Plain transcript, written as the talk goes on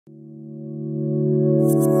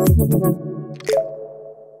Hi,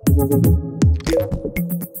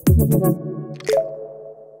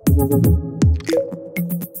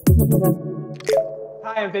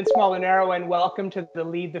 I'm Vince Molinaro, and welcome to the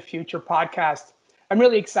Lead the Future podcast. I'm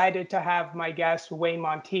really excited to have my guest, Wayne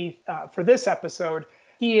Monteith, for this episode.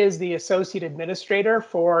 He is the Associate Administrator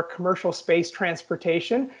for Commercial Space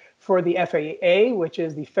Transportation for the FAA, which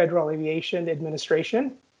is the Federal Aviation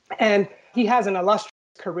Administration. And he has an illustrious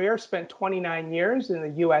career, spent 29 years in the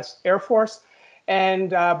U.S. Air Force. And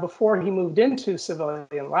before he moved into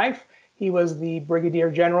civilian life, he was the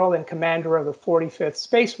Brigadier General and Commander of the 45th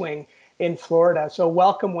Space Wing in Florida. So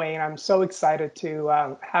welcome, Wayne. I'm so excited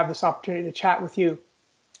to have this opportunity to chat with you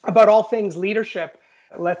about all things leadership.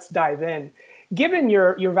 Let's dive in. Given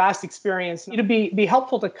your vast experience, it'd be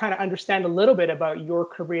helpful to kind of understand a little bit about your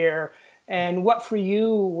career and what for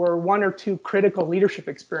you were one or two critical leadership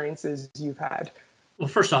experiences you've had. Well,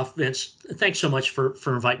 first off, Vince, thanks so much for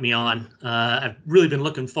inviting me on. I've really been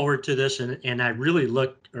looking forward to this, and I've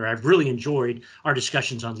really enjoyed our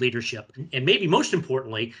discussions on leadership. And maybe most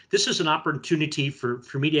importantly, this is an opportunity for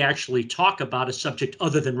me to actually talk about a subject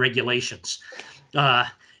other than regulations. And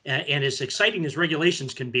as exciting as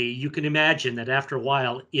regulations can be, you can imagine that after a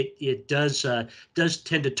while, it does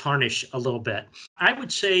tend to tarnish a little bit. I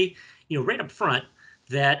would say, right up front,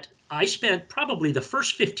 that I spent probably the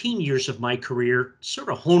first 15 years of my career sort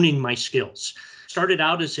of honing my skills. Started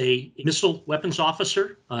out as a missile weapons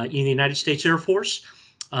officer in the United States Air Force.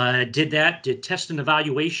 Did test and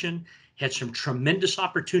evaluation, had some tremendous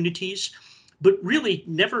opportunities, but really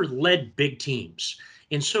never led big teams.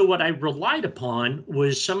 And so what I relied upon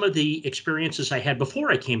was some of the experiences I had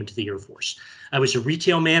before I came into the Air Force. I was a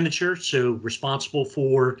retail manager, so responsible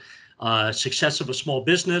for success of a small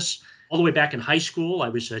business. All the way back in high school, I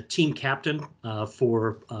was a team captain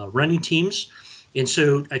for running teams. And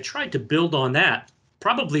so I tried to build on that.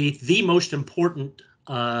 Probably the most important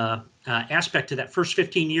aspect of that first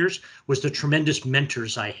 15 years was the tremendous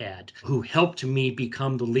mentors I had who helped me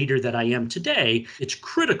become the leader that I am today. It's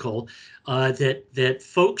critical that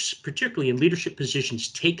folks, particularly in leadership positions,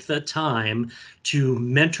 take the time to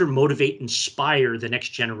mentor, motivate, inspire the next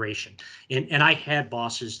generation. And I had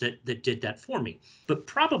bosses that did that for me. But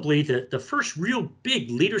probably the first real big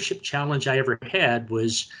leadership challenge I ever had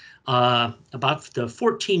was about the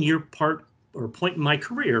 14-year point in my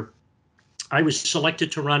career. I was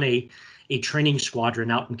selected to run a training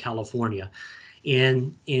squadron out in California.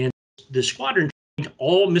 And the squadron trained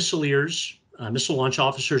all missileers, missile launch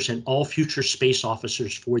officers, and all future space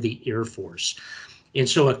officers for the Air Force. And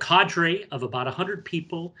so a cadre of about 100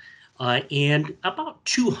 people and about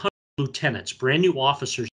 200 lieutenants, brand new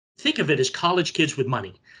officers. Think of it as college kids with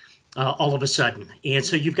money all of a sudden. And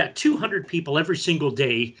so you've got 200 people every single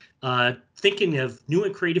day thinking of new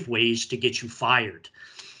and creative ways to get you fired.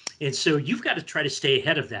 And so you've got to try to stay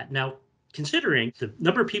ahead of that. Now, considering the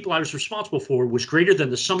number of people I was responsible for was greater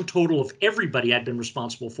than the sum total of everybody I'd been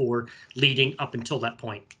responsible for leading up until that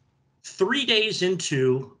point. 3 days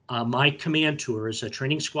into my command tour as a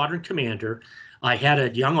training squadron commander, I had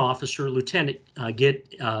a young officer, lieutenant, get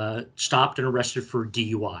stopped and arrested for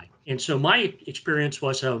DUI. And so my experience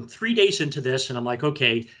was 3 days into this, and I'm like,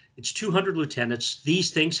 okay, it's 200 lieutenants.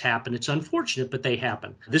 These things happen. It's unfortunate, but they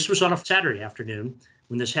happen. This was on a Saturday afternoon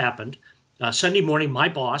when this happened. Sunday morning, my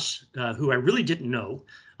boss, who I really didn't know,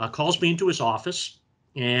 calls me into his office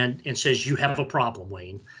and says, "You have a problem,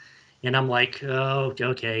 Wayne." And I'm like, "Oh,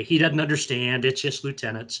 okay." He doesn't understand. It's just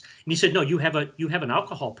lieutenants. And he said, "No, you have an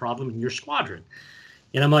alcohol problem in your squadron."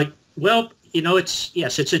 And I'm like, "Well, it's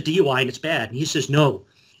a DUI and it's bad." And he says, "No,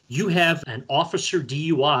 you have an officer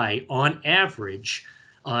DUI on average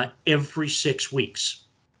every 6 weeks,"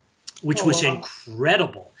 which was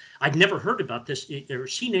incredible. I'd never heard about this or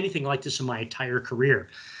seen anything like this in my entire career.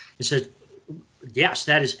 He said, "Yes,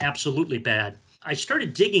 that is absolutely bad." I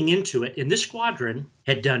started digging into it, and this squadron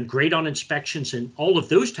had done great on inspections and all of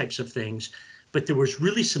those types of things, but there was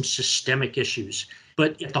really some systemic issues.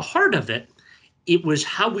 But at the heart of it, it was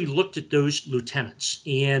how we looked at those lieutenants.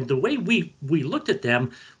 And the way we looked at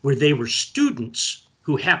them were they were students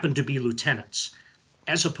who happened to be lieutenants,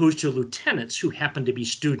 as opposed to lieutenants who happened to be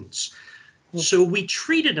students. So we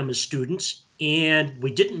treated them as students, and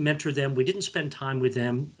we didn't mentor them. We didn't spend time with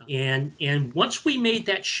them. And once we made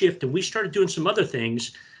that shift and we started doing some other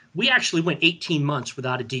things, we actually went 18 months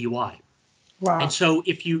without a DUI. Wow. And so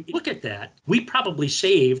if you look at that, we probably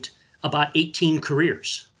saved about 18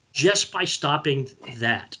 careers just by stopping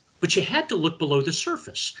that. But you had to look below the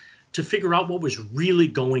surface to figure out what was really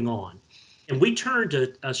going on. And we turned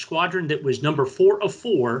a squadron that was number 4 of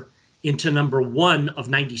 4 into number 1 of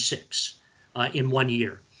 96 in 1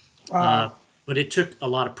 year. Wow. but it took a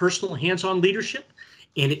lot of personal hands-on leadership,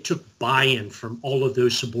 and it took buy-in from all of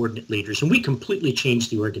those subordinate leaders. And we completely changed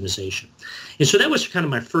the organization. And so that was kind of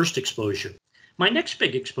my first exposure. My next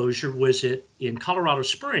big exposure was in Colorado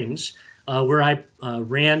Springs, where I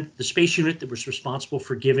ran the space unit that was responsible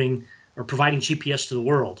for giving or providing GPS to the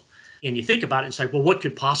world. And you think about it, it's like, well, what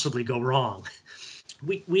could possibly go wrong?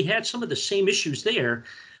 We had some of the same issues there,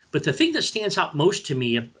 but the thing that stands out most to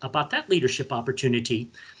me about that leadership opportunity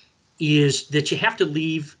is that you have to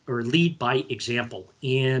lead by example.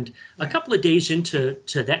 And a couple of days into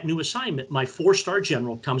that new assignment, my 4-star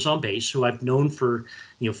general comes on base, who I've known for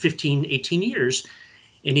 15, 18 years.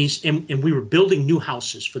 And we were building new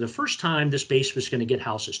houses. For the first time, this base was going to get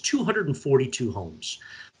houses, 242 homes.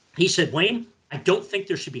 He said, Wayne, I don't think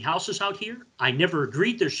there should be houses out here. I never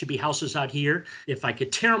agreed there should be houses out here. If I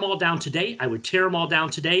could tear them all down today, I would tear them all down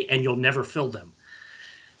today, and you'll never fill them.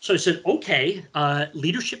 So I said, okay,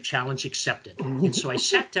 leadership challenge accepted. And so I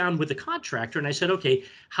sat down with the contractor and I said, okay,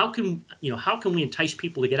 how can we entice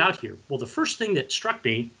people to get out here? Well, the first thing that struck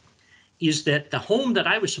me is that the home that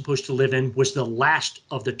I was supposed to live in was the last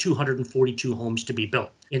of the 242 homes to be built.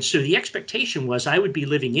 And so the expectation was I would be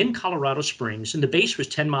living in Colorado Springs, and the base was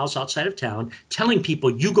 10 miles outside of town, telling people,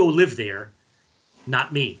 you go live there,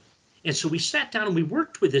 not me. And so we sat down and we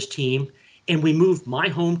worked with this team, and we moved my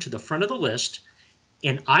home to the front of the list.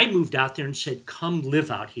 And I moved out there and said, come live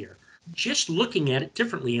out here. Just looking at it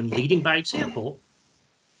differently and leading by example.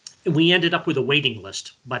 And we ended up with a waiting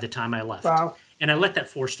list by the time I left. Wow. And I let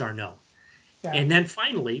that 4-star know. Yeah. And then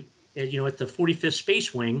finally, at the 45th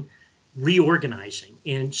Space Wing, reorganizing.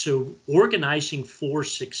 And so organizing for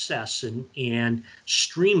success and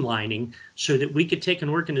streamlining so that we could take an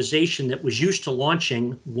organization that was used to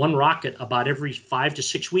launching one rocket about every 5 to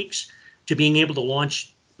 6 weeks to being able to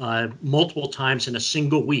launch multiple times in a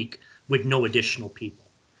single week with no additional people.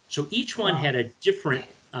 So each one had a different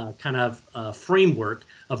kind of framework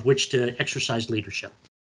of which to exercise leadership.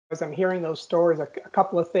 As I'm hearing those stories, a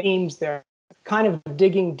couple of themes there, kind of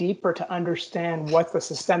digging deeper to understand what's the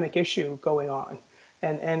systemic issue going on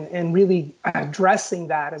and really addressing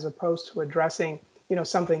that as opposed to addressing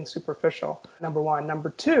something superficial, number one. Number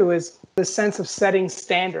two is the sense of setting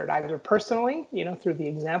standard, either personally, through the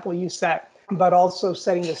example you set, but also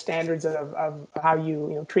setting the standards of how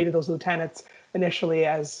you treated those lieutenants initially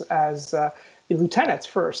as the lieutenants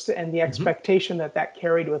first, and the expectation that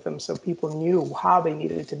carried with them, so people knew how they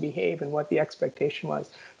needed to behave and what the expectation was.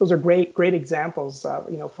 Those are great examples,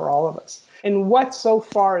 for all of us. And what so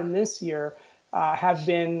far in this year have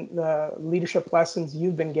been the leadership lessons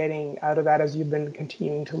you've been getting out of that as you've been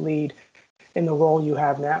continuing to lead in the role you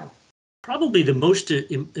have now? Probably the most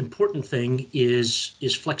important thing is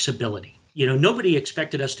flexibility. Nobody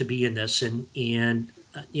expected us to be in this, and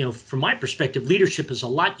from my perspective, leadership is a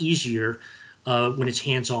lot easier when it's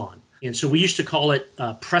hands-on. And so we used to call it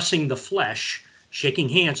pressing the flesh, shaking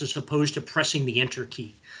hands, as opposed to pressing the enter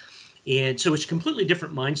key. And so it's a completely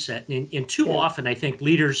different mindset. And too often, I think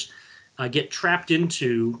leaders get trapped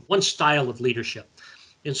into one style of leadership.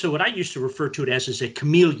 And so what I used to refer to it as is a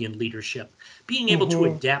chameleon leadership, being able to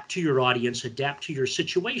adapt to your audience, adapt to your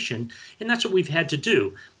situation. And that's what we've had to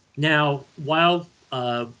do. Now, while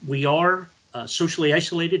we are socially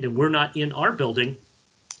isolated and we're not in our building,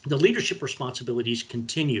 the leadership responsibilities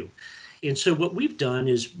continue. And so what we've done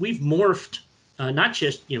is we've morphed, not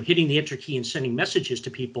just hitting the enter key and sending messages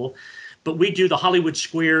to people, but we do the Hollywood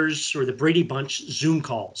Squares or the Brady Bunch Zoom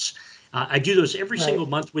calls. I do those every single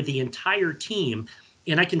month with the entire team.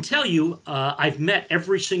 And I can tell you, I've met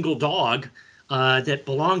every single dog that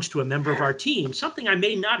belongs to a member of our team, something I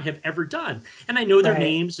may not have ever done. And I know their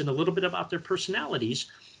names and a little bit about their personalities,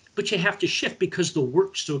 but you have to shift because the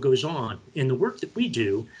work still goes on. And the work that we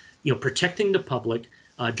do, protecting the public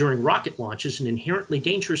during rocket launches, an inherently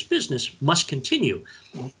dangerous business, must continue.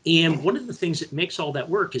 And one of the things that makes all that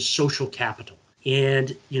work is social capital.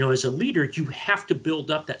 And, as a leader, you have to build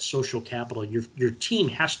up that social capital. Your team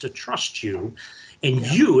has to trust you. And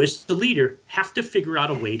you, as the leader, have to figure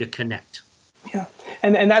out a way to connect. Yeah,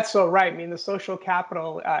 and that's so right. I mean, the social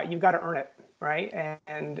capital, you've got to earn it, right?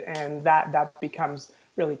 And that becomes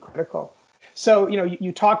really critical. So,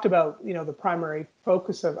 you talked about, the primary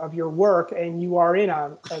focus of your work, and you are in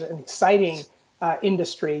an exciting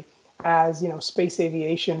industry as, space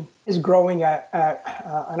aviation is growing at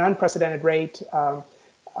an unprecedented rate.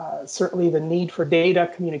 Certainly the need for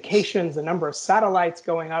data communications, the number of satellites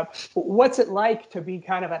going up. What's it like to be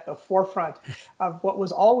kind of at the forefront of what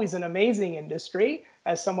was always an amazing industry,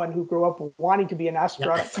 as someone who grew up wanting to be an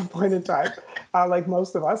astronaut Yep. at some point in time, like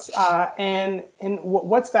most of us. And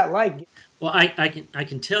what's that like? Well, I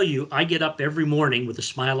can tell you, I get up every morning with a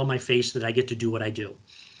smile on my face that I get to do what I do.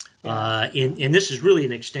 Yeah, And this is really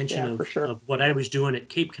an extension yeah, for sure. of what I was doing at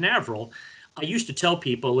Cape Canaveral. I used to tell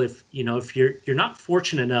people, if you're not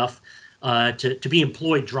fortunate enough to be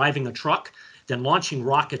employed driving a truck, then launching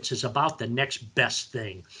rockets is about the next best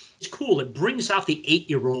thing. It's cool. It brings out the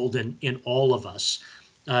 8-year-old in all of us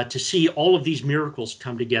to see all of these miracles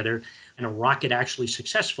come together and a rocket actually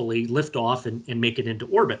successfully lift off and make it into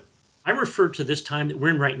orbit. I refer to this time that we're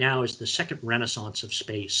in right now as the second renaissance of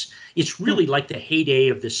space. It's really like the heyday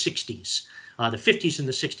of the 60s. The 50s and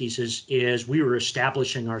the 60s is we were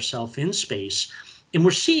establishing ourselves in space. And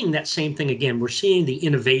we're seeing that same thing again. We're seeing the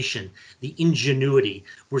innovation, the ingenuity.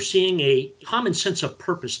 We're seeing a common sense of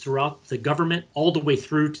purpose throughout the government, all the way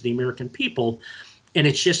through to the American people. And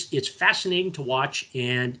it's fascinating to watch,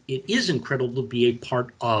 and it is incredible to be a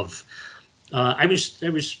part of. I was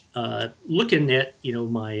looking at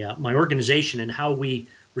my organization and how we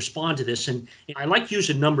respond to this, and I like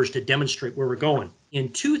using numbers to demonstrate where we're going. In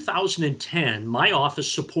 2010, my office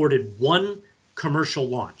supported one commercial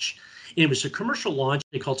launch. And it was a commercial launch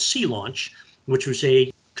they called Sea Launch, which was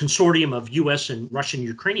a consortium of U.S. and Russian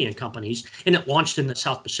Ukrainian companies, and it launched in the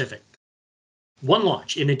South Pacific. One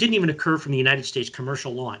launch, and it didn't even occur from the United States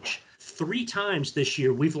commercial launch. 3 times this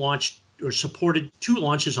year, we've launched or supported 2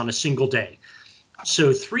 launches on a single day.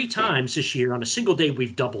 So 3 times this year on a single day,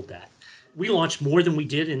 we've doubled that. We launched more than we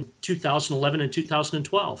did in 2011 and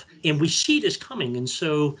 2012. And we see this coming. And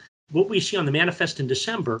so what we see on the manifest in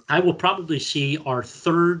December, I will probably see our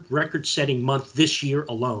 3rd record-setting month this year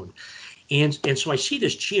alone. And so I see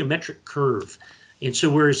this geometric curve. And so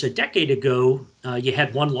whereas a decade ago, you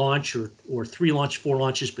had 1 launch or 3 launch, 4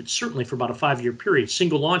 launches, but certainly for about a 5-year period,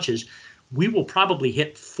 single launches, we will probably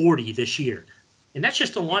hit 40 this year. And that's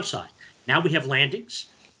just the launch side. Now we have landings.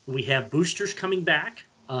 We have boosters coming back.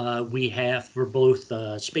 We have for both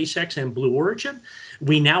SpaceX and Blue Origin.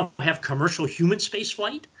 We now have commercial human space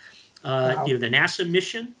flight, Wow. the NASA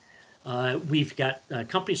mission. We've got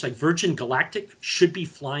companies like Virgin Galactic should be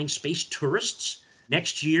flying space tourists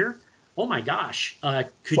next year. Oh my gosh.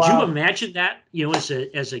 Could you imagine that,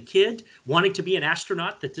 as a kid wanting to be an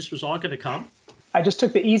astronaut, that this was all going to come? I just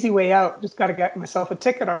took the easy way out. Just got to get myself a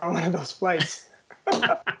ticket on one of those flights.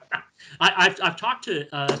 I've talked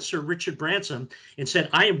to Sir Richard Branson and said,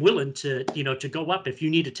 I am willing to go up if you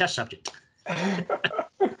need a test subject.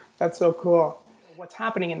 That's so cool. What's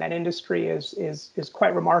happening in that industry is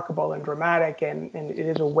quite remarkable and dramatic, and it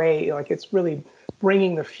is a way, like, it's really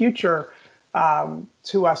bringing the future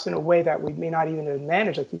to us in a way that we may not even have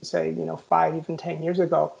managed, like you say, 5, even 10 years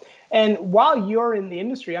ago. And while you're in the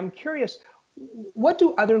industry, I'm curious, what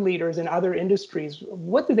do other leaders in other industries,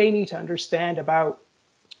 what do they need to understand about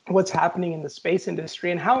what's happening in the space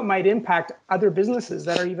industry and how it might impact other businesses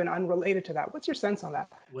that are even unrelated to that? What's your sense on that?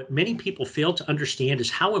 What many people fail to understand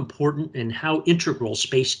is how important and how integral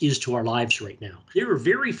space is to our lives right now. There are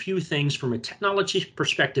very few things from a technology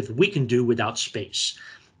perspective that we can do without space.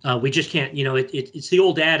 We just can't, it's the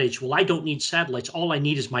old adage, well, I don't need satellites. All I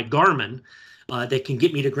need is my Garmin that can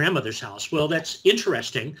get me to grandmother's house. Well, that's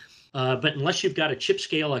interesting. But unless you've got a chip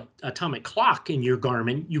scale atomic clock in your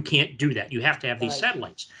Garmin, you can't do that. You have to have these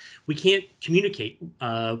satellites. We can't communicate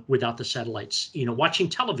without the satellites. Watching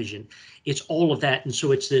television, it's all of that. And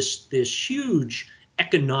so it's this huge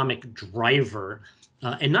economic driver,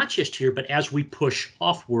 and not just here, but as we push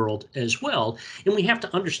off-world as well. And we have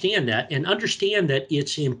to understand that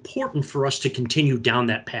it's important for us to continue down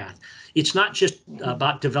that path. It's not just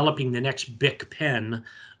about developing the next Bic pen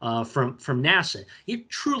from NASA. It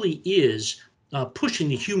truly is pushing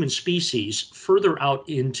the human species further out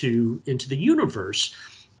into the universe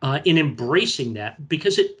in embracing that,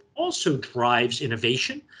 because it also drives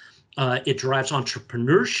innovation. It drives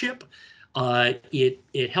entrepreneurship.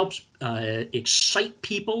 It helps excite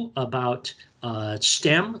people about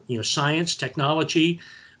STEM, science, technology,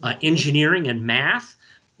 engineering, and math.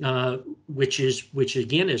 Which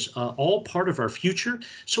again is all part of our future.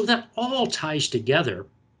 So that all ties together.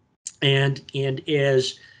 And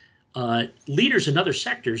as leaders in other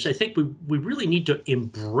sectors, I think we really need to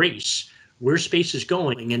embrace where space is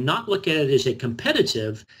going and not look at it as a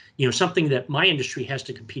competitive, something that my industry has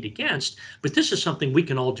to compete against, but this is something we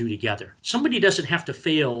can all do together. Somebody doesn't have to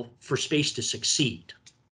fail for space to succeed.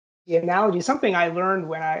 The analogy, something I learned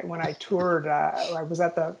when I toured, I was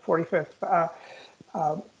at the 45th,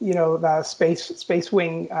 the space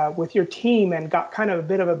wing with your team, and got kind of a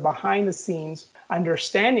bit of a behind the scenes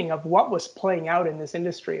understanding of what was playing out in this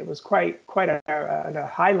industry. It was quite a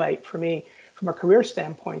highlight for me from a career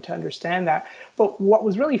standpoint to understand that. But what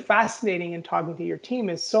was really fascinating in talking to your team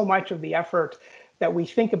is so much of the effort that we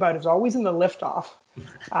think about is always in the liftoff,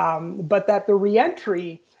 but that the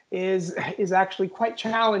reentry is actually quite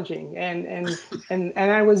challenging. And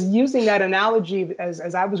I was using that analogy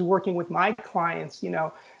as I was working with my clients,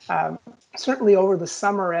 certainly over the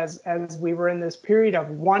summer as we were in this period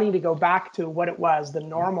of wanting to go back to what it was, the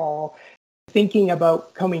normal, thinking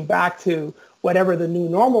about coming back to whatever the new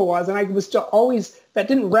normal was. And I was still always, that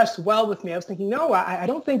didn't rest well with me. I was thinking, no, I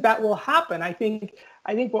don't think that will happen. I think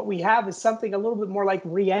what we have is something a little bit more like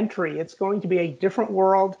reentry. It's going to be a different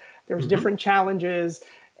world. There's different challenges.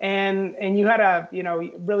 And you had a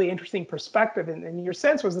really interesting perspective, and your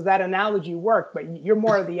sense was that analogy worked, but you're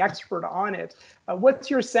more of the expert on it.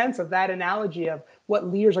 What's your sense of that analogy of what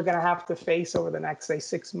leaders are going to have to face over the next, say,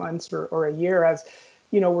 6 months or a year, as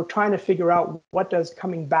we're trying to figure out what does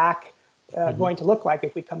coming back going to look like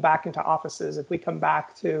if we come back into offices, if we come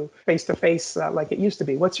back to face-to-face like it used to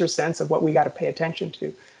be? What's your sense of what we got to pay attention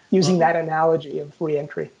to using that analogy of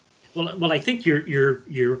reentry? Well, I think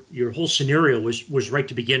your whole scenario was right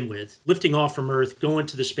to begin with. Lifting off from Earth, going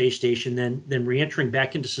to the space station, then re-entering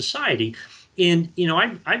back into society. And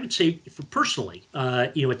I would say, personally,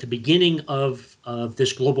 at the beginning of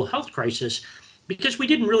this global health crisis, because we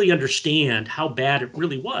didn't really understand how bad it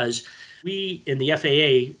really was, we in the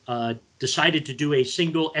FAA decided to do a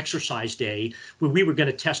single exercise day where we were going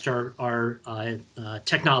to test our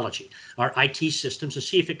technology, our IT systems, to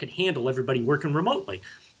see if it could handle everybody working remotely.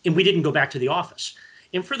 And we didn't go back to the office.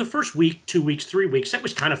 And for the first week, 2 weeks, 3 weeks, that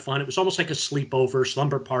was kind of fun. It was almost like a sleepover,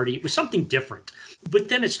 slumber party. It was something different. But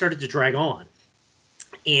then it started to drag on.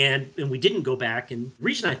 And we didn't go back. And the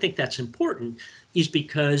reason I think that's important is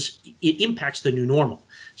because it impacts the new normal.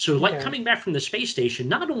 So like coming back from the space station,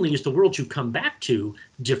 not only is the world you come back to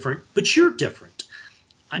different, but you're different.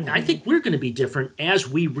 I think we're going to be different as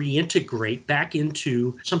we reintegrate back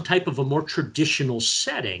into some type of a more traditional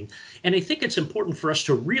setting. And I think it's important for us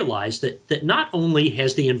to realize that not only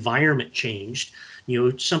has the environment changed,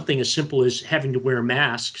 something as simple as having to wear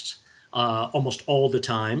masks almost all the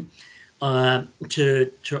time, to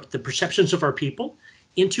the perceptions of our people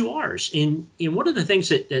into ours. And one of the things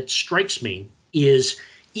that strikes me is,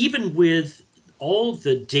 even with all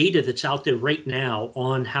the data that's out there right now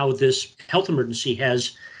on how this health emergency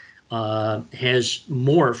has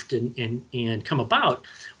morphed and come about,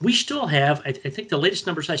 we still have, I think the latest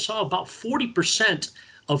numbers I saw, about 40%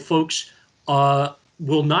 of folks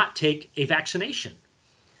will not take a vaccination.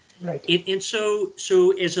 Right. And so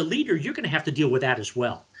as a leader, you're going to have to deal with that as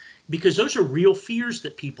well, because those are real fears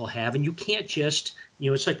that people have, and you can't just,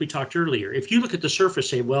 it's like we talked earlier. If you look at the surface,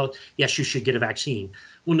 say, well, yes, you should get a vaccine.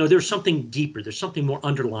 Well, no, there's something deeper. There's something more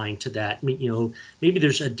underlying to that. I mean, maybe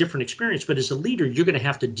there's a different experience, but as a leader, you're going to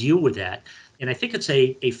have to deal with that. And I think it's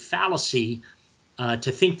a fallacy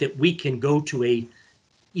to think that we can go to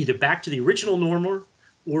either back to the original normal,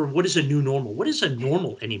 or what is a new normal? What is a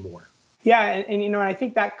normal anymore? Yeah, and I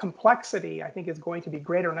think that complexity, I think, is going to be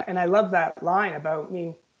greater. And I love that line about,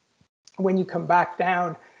 when you come back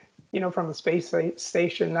down, from the space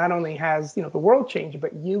station, not only has, the world changed,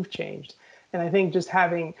 but you've changed. And I think just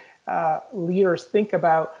having leaders think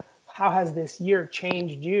about, how has this year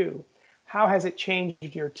changed you? How has it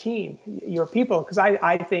changed your team, your people? Because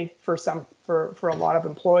I think for a lot of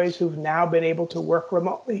employees who've now been able to work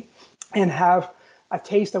remotely and have a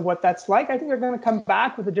taste of what that's like, I think they're going to come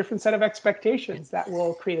back with a different set of expectations that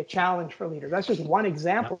will create a challenge for leaders. That's just one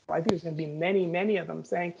example. I think there's going to be many, many of them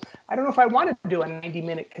saying, I don't know if I want to do a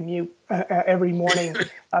 90-minute commute every morning,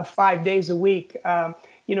 5 days a week. So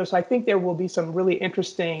I think there will be some really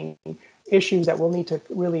interesting issues that we'll need to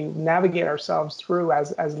really navigate ourselves through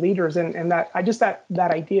as leaders. And that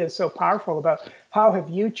that idea is so powerful about how have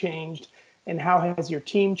you changed and how has your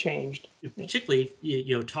team changed? Particularly,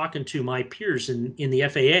 talking to my peers in the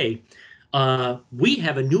FAA, we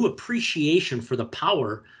have a new appreciation for the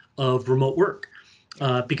power of remote work.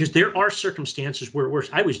 Because there are circumstances where it works.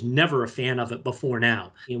 I was never a fan of it before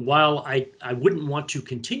now. And while I wouldn't want to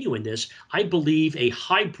continue in this, I believe a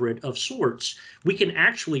hybrid of sorts, we can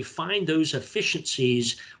actually find those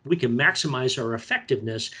efficiencies, we can maximize our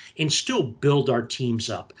effectiveness and still build our teams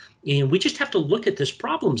up. And we just have to look at this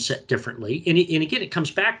problem set differently. And again, it comes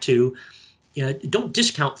back to, don't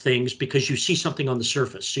discount things because you see something on the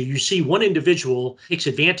surface. So you see one individual takes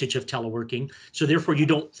advantage of teleworking, so therefore you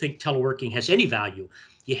don't think teleworking has any value.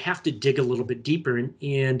 You have to dig a little bit deeper.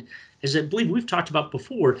 And as I believe we've talked about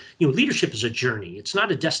before, leadership is a journey. It's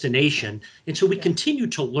not a destination. And so we continue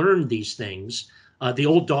to learn these things, the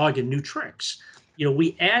old dog and new tricks.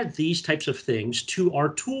 we add these types of things to our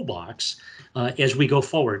toolbox as we go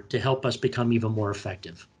forward to help us become even more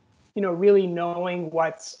effective. Really knowing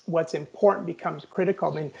what's important becomes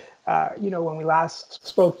critical. I mean, when we last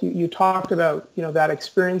spoke, you talked about, that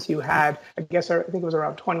experience you had, I think it was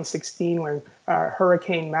around 2016 when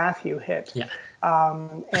Hurricane Matthew hit. Yeah.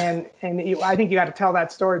 I think you got to tell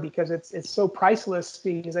that story because it's so priceless,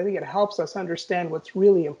 because I think it helps us understand what's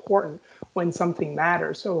really important when something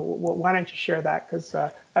matters. So why don't you share that? Because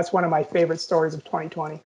that's one of my favorite stories of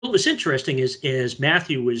 2020. What was interesting is as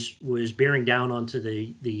Matthew was bearing down onto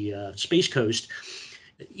the Space Coast,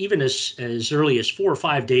 even as early as 4 or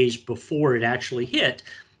 5 days before it actually hit,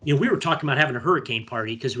 we were talking about having a hurricane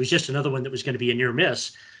party because it was just another one that was going to be a near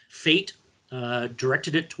miss. Fate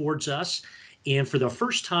directed it towards us. And for the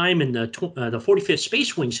first time in the 45th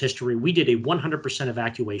Space Wing's history, we did a 100%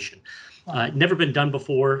 evacuation. Never been done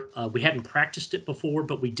before. We hadn't practiced it before,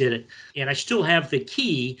 but we did it. And I still have the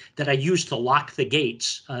key that I used to lock the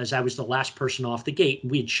gates as I was the last person off the gate.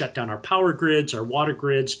 We had shut down our power grids, our water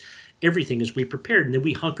grids, everything as we prepared. And then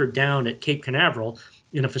we hunkered down at Cape Canaveral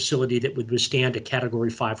in a facility that would withstand a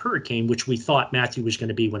Category 5 hurricane, which we thought Matthew was going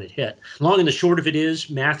to be when it hit. Long and the short of it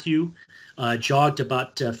is, Matthew jogged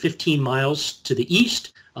about 15 miles to the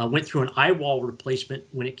east, went through an eye wall replacement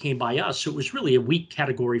when it came by us. So it was really a weak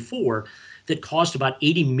Category 4 that caused about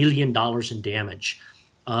 $80 million in damage.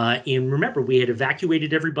 And remember, we had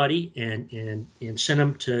evacuated everybody and sent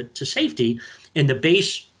them to safety, and the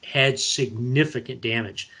base had significant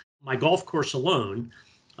damage. My golf course alone,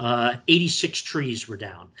 86 trees were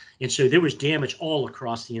down. And so there was damage all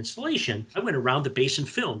across the installation. I went around the base and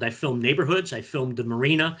filmed. I filmed neighborhoods, I filmed the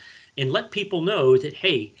marina, and let people know that,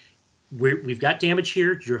 hey, we've got damage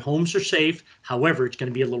here. Your homes are safe. However, it's going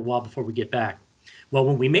to be a little while before we get back. Well,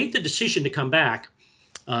 when we made the decision to come back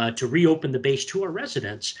to reopen the base to our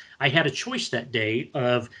residents, I had a choice that day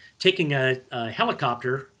of taking a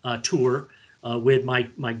helicopter tour with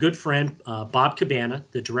my good friend, Bob Cabana,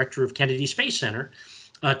 the director of Kennedy Space Center,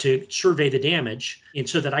 to survey the damage, and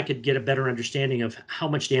so that I could get a better understanding of how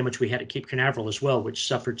much damage we had at Cape Canaveral as well, which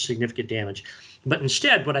suffered significant damage. But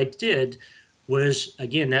instead, what I did was,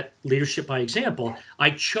 again, that leadership by example.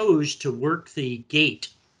 I chose to work the gate,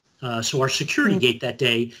 so our security gate that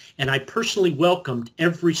day, and I personally welcomed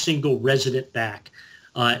every single resident back.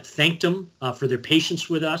 Thanked them for their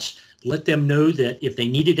patience with us, let them know that if they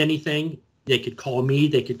needed anything, they could call me,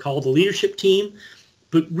 they could call the leadership team,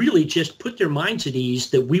 but really just put their minds at ease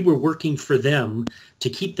that we were working for them to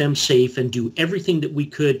keep them safe and do everything that we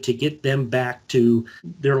could to get them back to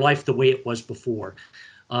their life the way it was before.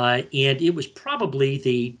 And it was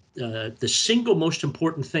probably the single most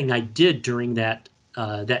important thing I did during that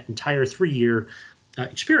entire 3-year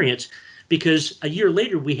experience, because a year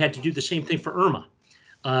later we had to do the same thing for Irma.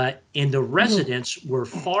 And the residents were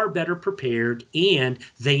far better prepared, and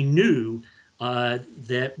they knew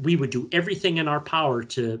that we would do everything in our power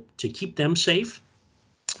to keep them safe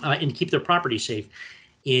and keep their property safe.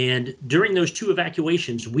 And during those 2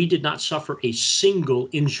 evacuations, we did not suffer a single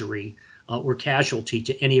injury or casualty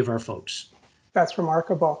to any of our folks. That's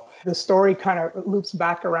remarkable. The story kind of loops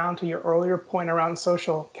back around to your earlier point around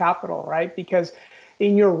social capital, right? Because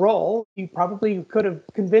in your role, you probably could have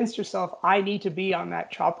convinced yourself, I need to be on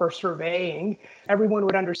that chopper surveying. Everyone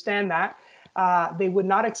would understand that. They would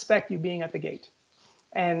not expect you being at the gate.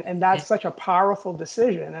 And that's such a powerful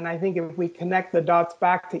decision. And I think if we connect the dots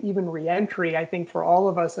back to even reentry, I think for all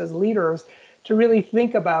of us as leaders to really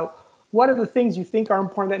think about what are the things you think are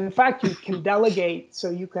important that in fact you can delegate, so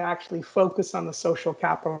you can actually focus on the social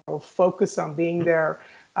capital, focus on being there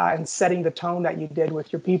and setting the tone that you did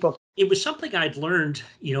with your people. It was something I'd learned,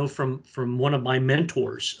 from one of my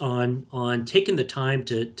mentors on taking the time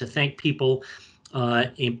to thank people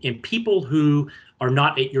and people who are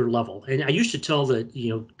not at your level. And I used to tell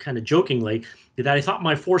kind of jokingly, that I thought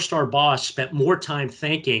my 4-star boss spent more time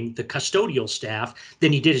thanking the custodial staff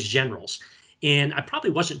than he did his generals. And I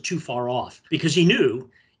probably wasn't too far off, because he knew,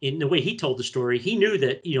 in the way he told the story, he knew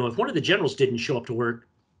that, if one of the generals didn't show up to work,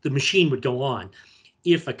 the machine would go on.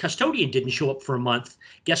 If a custodian didn't show up for a month,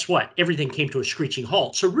 guess what? Everything came to a screeching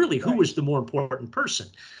halt. So really, who was the more important person?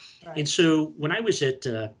 Right. And so when I was at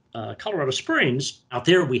Colorado Springs, out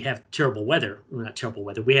there we have terrible weather. Well, not terrible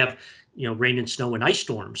weather. We have, rain and snow and ice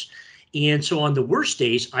storms. And so on the worst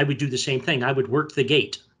days, I would do the same thing. I would work the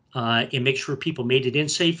gate and make sure people made it in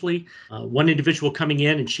safely. One individual coming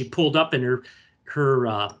in, and she pulled up, and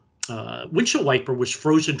her windshield wiper was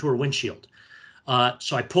frozen to her windshield.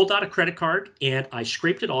 So I pulled out a credit card and I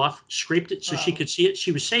scraped it off, so she could see it.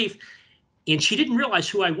 She was safe. And she didn't realize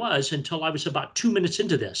who I was until I was about 2 minutes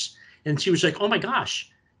into this. And she was like, oh my gosh,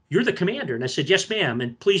 you're the commander. And I said, yes, ma'am,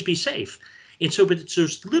 and please be safe. And so, but it's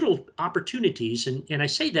those little opportunities, and I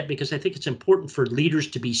say that because I think it's important for leaders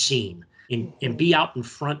to be seen and be out in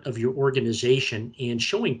front of your organization and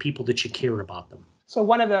showing people that you care about them. So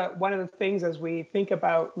one of the things as we think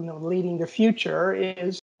about leading the future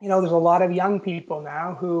is there's a lot of young people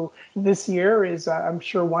now who this year is I'm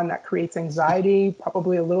sure one that creates anxiety,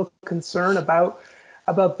 probably a little concern about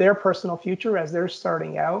their personal future as they're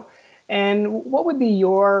starting out. And what would be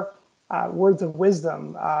your words of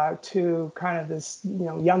wisdom to kind of this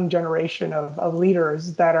young generation of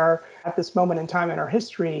leaders that are at this moment in time in our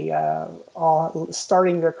history, all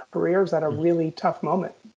starting their careers at a really tough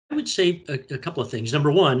moment? I would say a couple of things.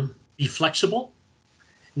 Number one, be flexible.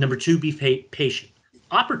 Number two, be patient.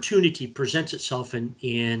 Opportunity presents itself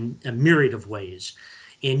in a myriad of ways.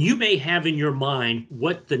 And you may have in your mind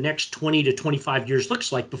what the next 20 to 25 years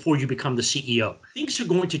looks like before you become the CEO. Things are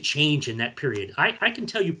going to change in that period. I can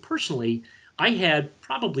tell you personally, I had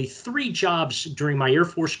probably 3 jobs during my Air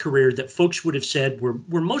Force career that folks would have said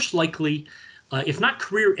were most likely, if not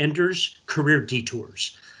career enders, career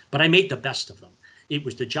detours. But I made the best of them. It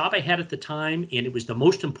was the job I had at the time, and it was the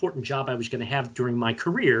most important job I was going to have during my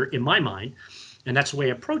career, in my mind. And that's the way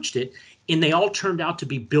I approached it. And they all turned out to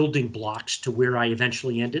be building blocks to where I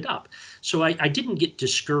eventually ended up. So I didn't get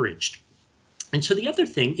discouraged. And so the other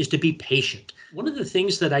thing is to be patient. One of the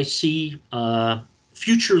things that I see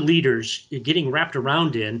future leaders getting wrapped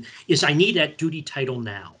around in is I need that duty title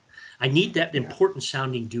now. I need that important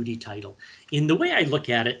sounding duty title. In the way I look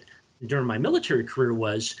at it during my military career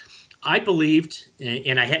was, I believed,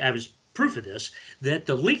 and I was proof of this, that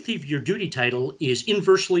the length of your duty title is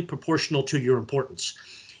inversely proportional to your importance.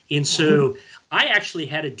 And so I actually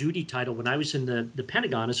had a duty title when I was in the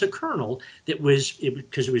Pentagon as a colonel that was,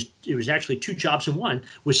 because it was actually 2 jobs in one,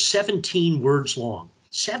 was 17 words long.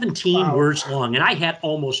 17 words long. And I had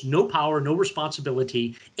almost no power, no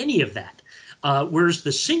responsibility, any of that. Whereas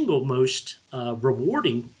the single most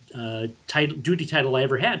rewarding duty title I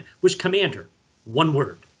ever had was commander, 1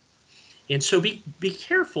 word. And so be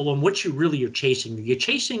careful on what you really are chasing. Are you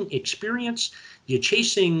chasing experience? Are you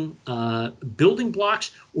chasing building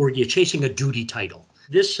blocks? Or are you chasing a duty title?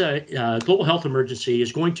 This global health emergency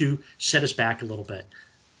is going to set us back a little bit.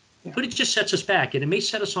 But it just sets us back, and it may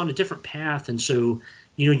set us on a different path. And so,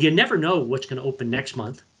 you never know what's going to open next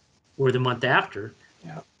month or the month after.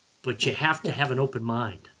 But you have to have an open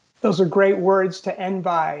mind. Those are great words to end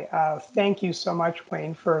by. Thank you so much,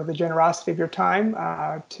 Wayne, for the generosity of your time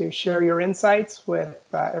to share your insights with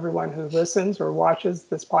everyone who listens or watches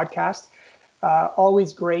this podcast.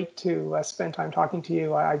 Always great to spend time talking to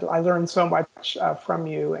you. I learned so much from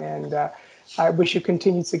you, and I wish you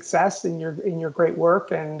continued success in your great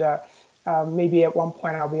work. And maybe at one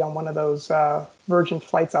point I'll be on one of those Virgin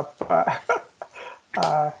flights up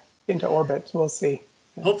into orbit. We'll see.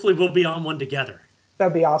 Hopefully we'll be on one together.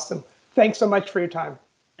 That'd be awesome. Thanks so much for your time.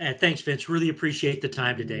 Thanks, Vince. Really appreciate the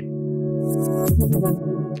time today.